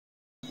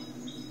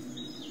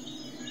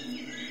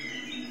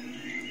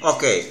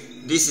Okay,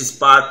 this is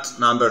part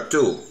number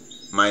 2.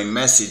 My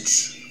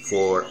message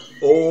for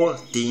all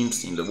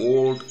teams in the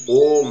world,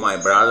 all my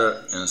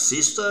brother and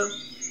sister,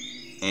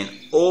 and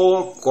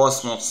all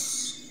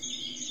cosmos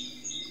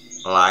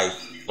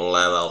life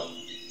level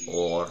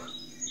or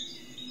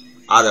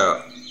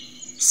other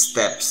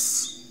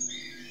steps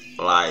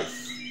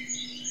life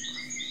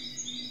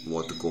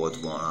what God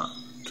wanna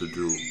to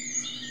do.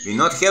 We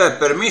not have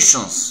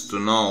permissions to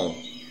know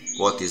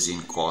what is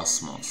in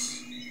cosmos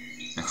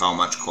and how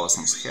much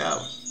cosmos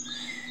have,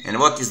 and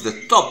what is the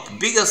top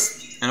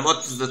biggest and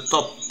what is the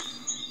top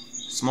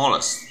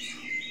smallest.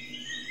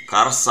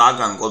 Carl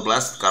Sagan, God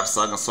bless Carl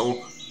Sagan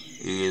soul,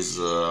 is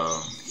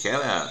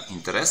have a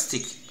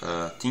interesting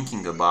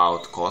thinking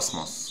about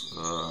cosmos.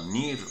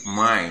 Near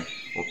my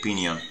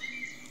opinion,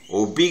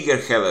 or bigger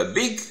have a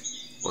big,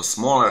 or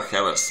smaller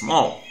have a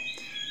small.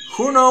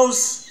 Who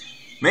knows?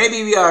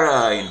 Maybe we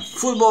are in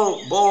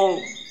football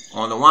ball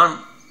on the one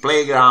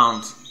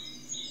playground.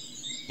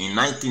 In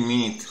 19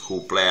 minutes,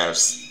 who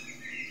players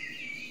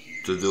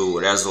to do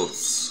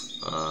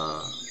results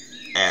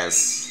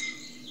as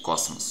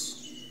cosmos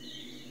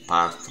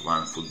part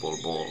one football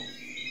ball.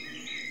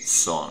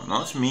 So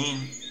not mean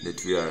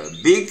that we are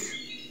big,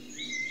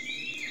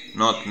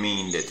 not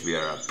mean that we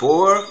are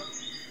poor,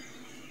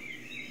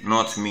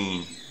 not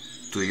mean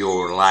to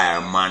your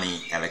liar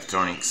money,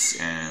 electronics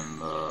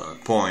and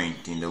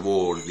point in the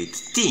world with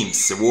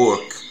teams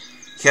work,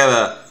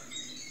 have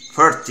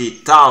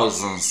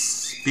 30,000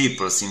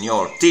 people in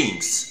your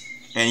teams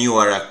and you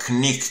are a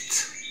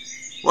knicht.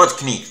 What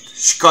knicht?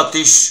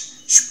 Scottish,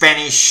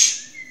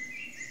 Spanish,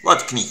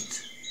 what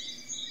knicht?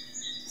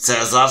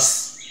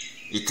 Caesars,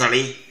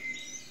 Italy,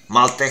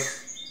 Maltech,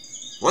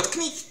 what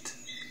knicht?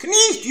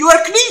 Knicht, you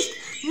are knicht?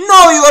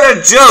 No, you are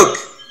a joke.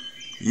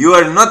 You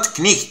are not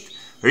knicht.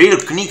 Real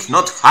knicht,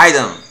 not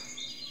hidden.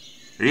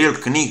 Real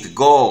knicht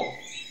go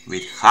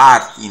with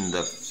heart in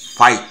the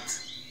fight,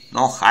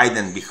 no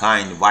hidden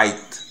behind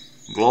white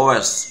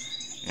glovers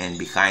and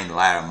behind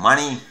liar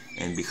money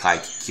and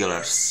behind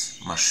killers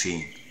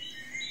machine.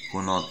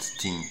 Who not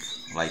think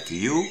like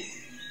you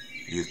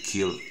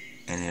kill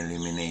an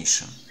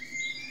elimination.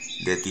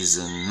 That is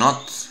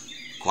not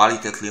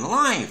qualitative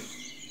life.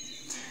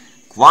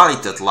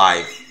 Qualitative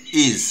life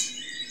is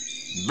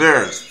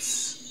birds,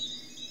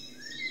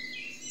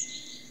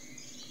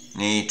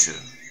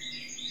 nature,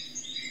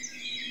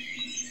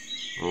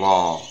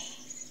 love,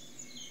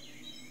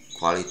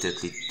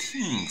 qualitative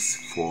things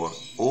for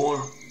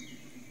all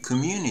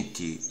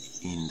community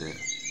in the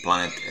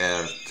planet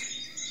Earth,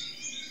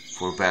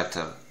 for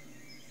better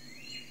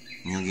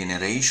new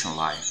generation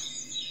life.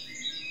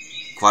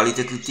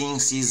 Qualitative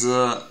things is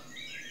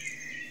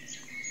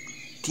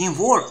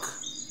teamwork,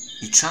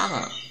 each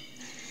other.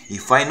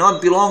 If I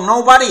not belong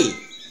nobody,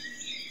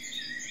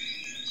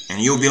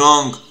 and you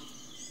belong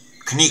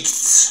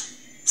knichts,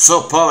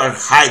 so power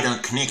hidden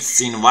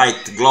knichts in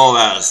white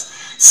glovers,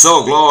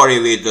 so glory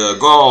with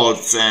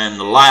golds and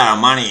liar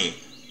money,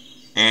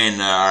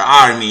 and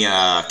army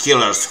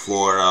killers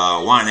for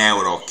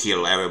 €1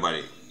 kill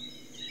everybody.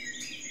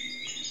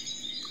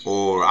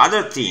 Or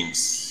other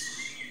teams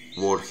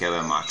would have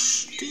a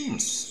much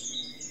teams.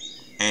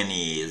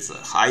 Any is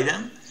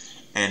hidden,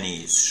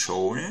 any is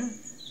shown,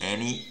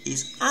 any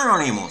is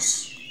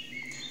anonymous.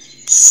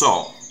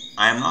 So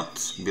I am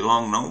not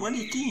belong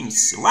nobody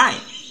teams. Why?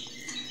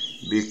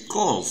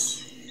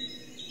 Because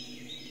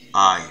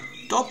I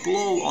top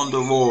low on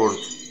the world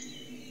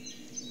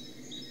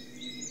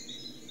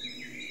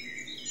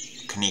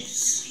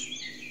knights.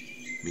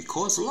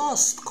 Because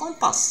lost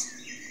compass.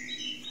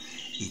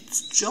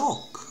 It's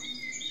joke.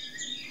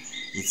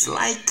 It's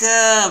like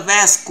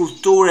vast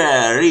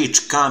culture,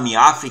 rich kami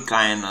Africa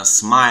and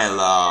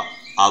smile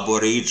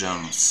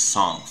Aborigine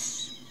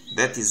songs.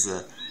 That is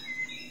a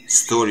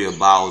story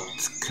about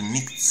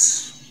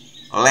knights,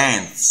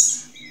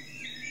 lands,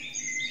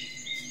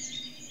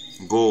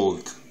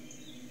 gold,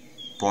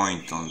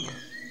 point on the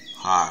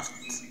heart,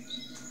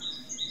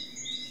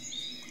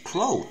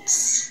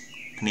 clothes,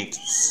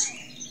 knights,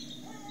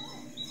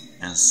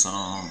 and so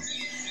on.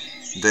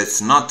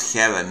 That's not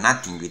have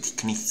nothing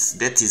with knights.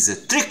 That is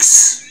a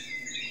tricks.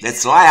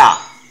 That's liar.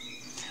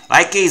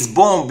 Like is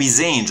bomb is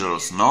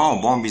angels. No,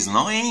 bomb is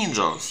no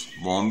angels.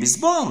 Bomb is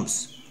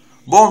bombs.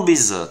 Bomb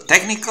is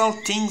technical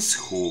things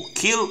who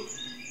kill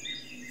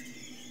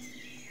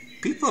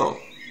people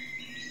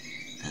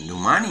and do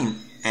money in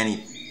any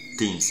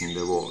things in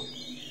the world.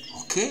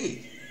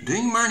 Okay,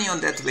 doing money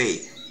on that way.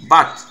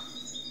 But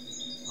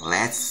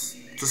let's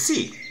to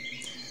see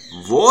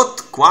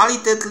what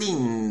qualitatively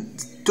in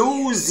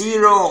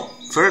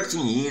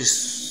 2013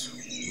 years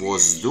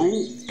was do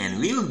and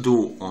will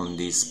do on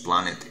this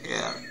planet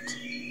Earth.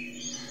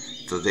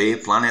 Today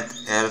planet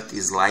Earth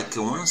is like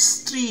one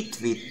street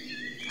with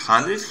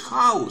 100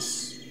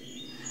 house.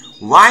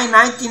 Why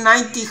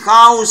 1990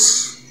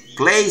 house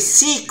play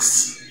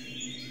 6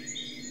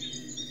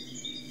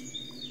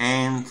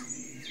 and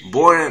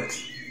bored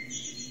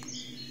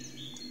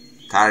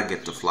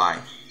target of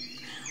life?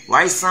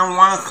 Why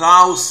someone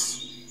house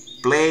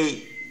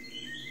play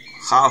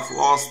half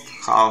lost,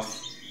 half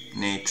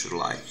nature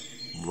life.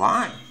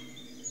 Why?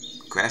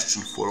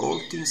 Question for all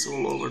things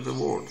all over the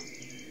world.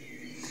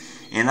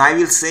 And I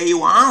will say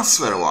you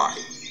answer why.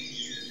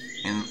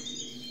 And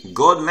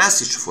God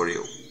message for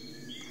you.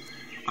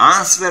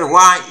 Answer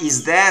why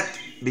is that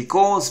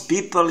because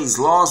people is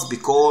lost,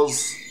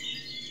 because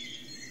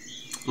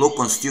look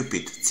on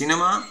stupid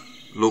cinema,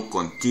 look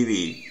on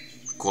TV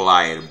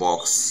collier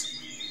box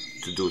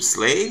to do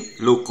slave,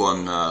 look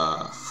on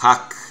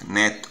hack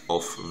net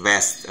of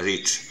West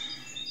Rich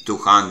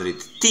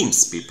 200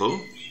 Teams people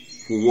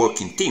who work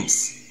in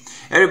Teams.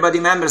 Everybody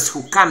members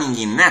who coming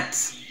in net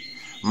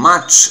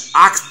much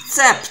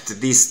accept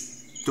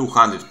these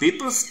 200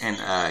 peoples and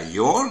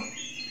your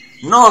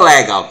no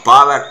legal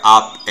power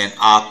up and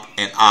up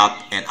and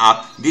up and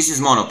up. This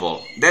is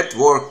monopoly. That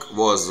work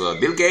was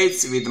Bill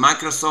Gates with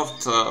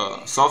Microsoft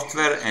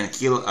software and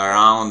kill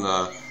around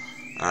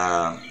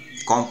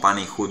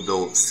company who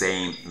do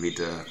same with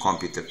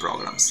computer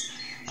programs.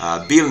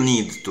 Bill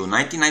need to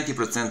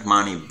 90%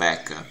 money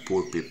back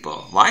poor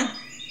people. Why?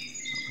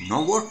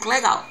 No work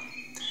legal.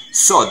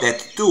 So that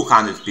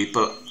 200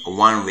 people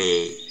one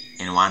way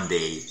and one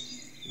day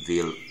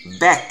will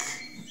back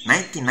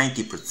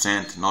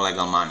 90% no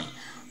legal money.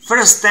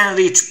 First 10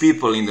 rich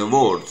people in the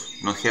world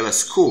not have a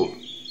school.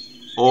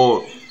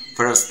 Or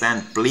first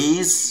 10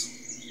 please,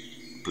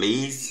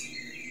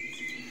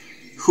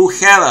 who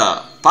have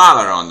a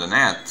power on the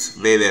net,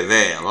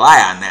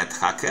 www.lianet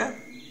hacker,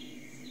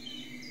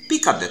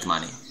 pick up that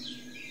money.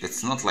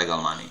 That's not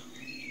legal money.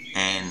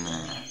 And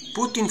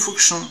put in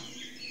function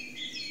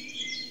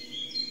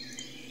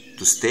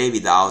to stay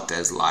without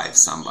as life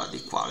somebody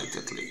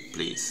qualitatively,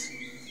 please.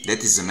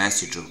 That is the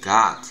message of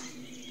God.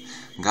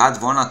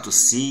 God wanted to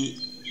see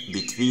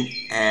between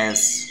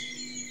as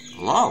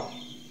love,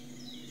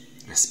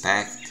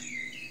 respect,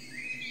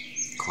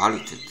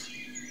 quality,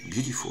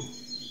 beautiful.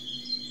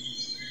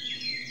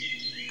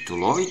 To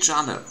love each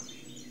other,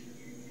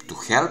 to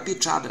help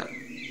each other,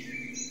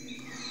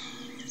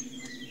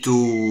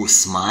 to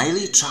smile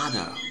each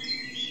other,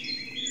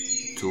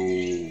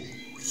 to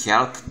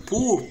help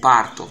poor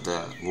part of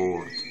the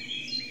world,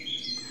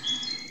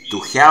 to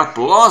help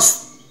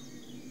lost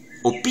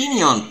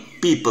opinion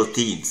people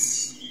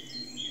teens,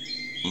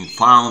 and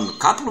found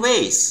couple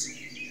ways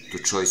to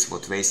choose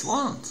what ways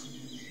want,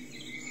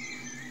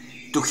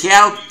 to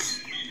help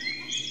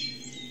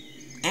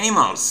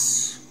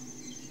animals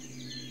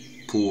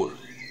poor,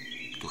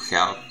 to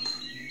help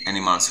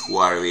animals who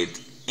are with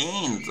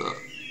end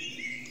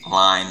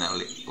line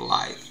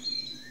life,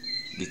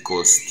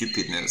 because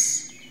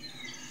stupidness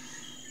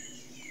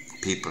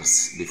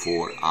peoples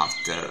before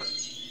after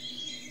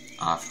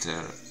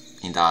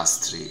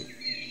industry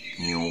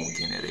new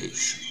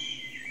generation.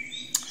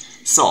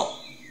 So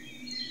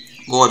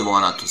God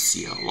wanted to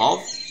see a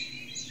love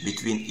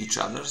between each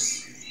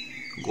others.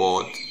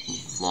 God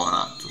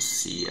wanted to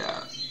see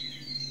a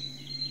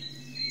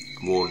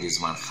world is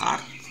one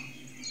heart.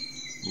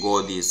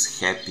 God is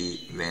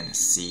happy when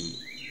see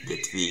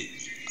that we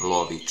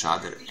love each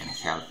other and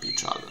help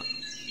each other.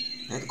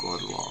 Let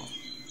God love.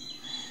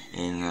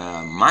 And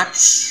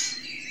much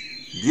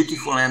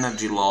beautiful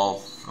energy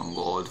love from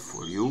God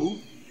for you,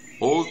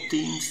 all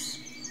teams,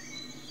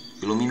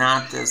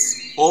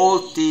 Illuminates,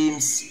 all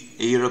teams,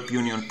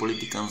 European Union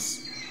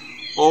politicians,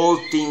 all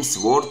teams,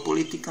 world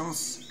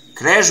politicians,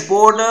 crash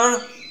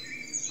border,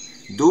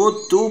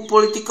 do two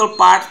political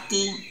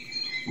party.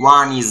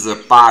 One is a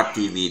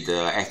party with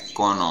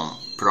economic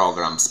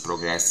programs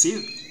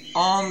progressive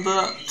on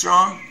the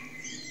throne.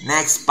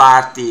 Next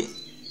party,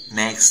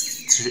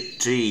 next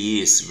 3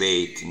 years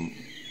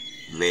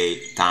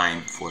wait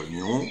time for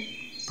new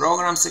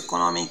programs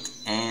economic,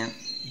 and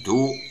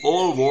do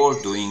all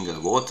world doing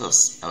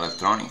voters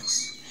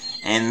electronics.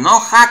 And no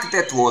hack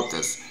that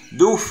voters,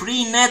 do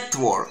free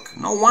network,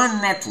 no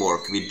one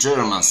network with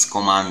German's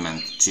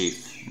commandment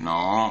chief,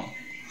 no.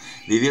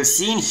 We will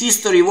see in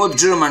history what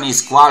Germany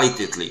is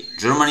qualitatively.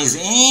 Germany is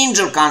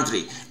angel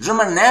country.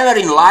 Germany never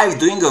in life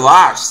doing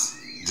wars.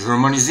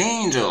 Germany is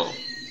angel.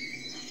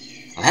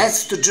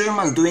 Let's to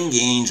German doing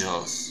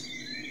angels.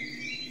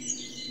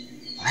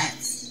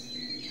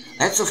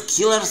 Let's of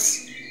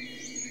killers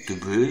to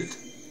build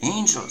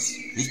angels.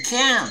 We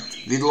can't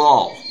with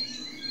love.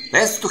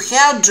 Let's to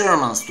help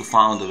Germans to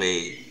find a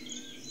way.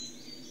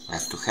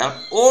 Let's to help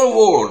all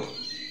world.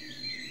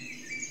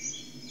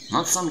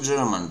 Not some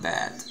German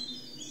bad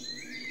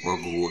or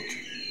good.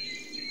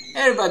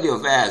 Everybody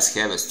of us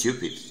have a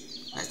stupid.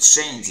 Let's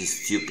change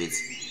this stupid.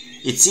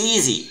 It's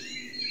easy.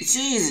 It's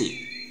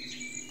easy.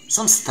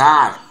 Some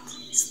start.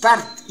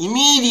 Start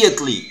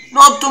immediately.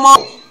 Not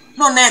tomorrow.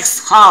 No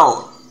next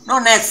hour. No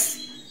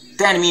next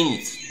 10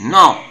 minutes.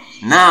 No.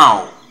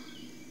 Now.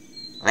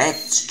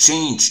 Let's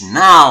change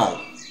now.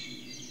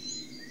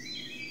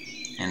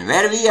 And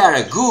where we are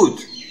a good,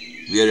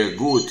 we are a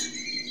good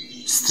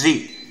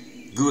street,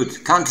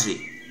 good country,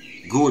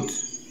 good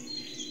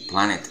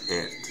planet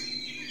Earth.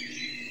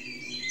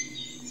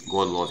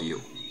 God love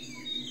you.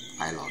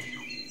 I love you.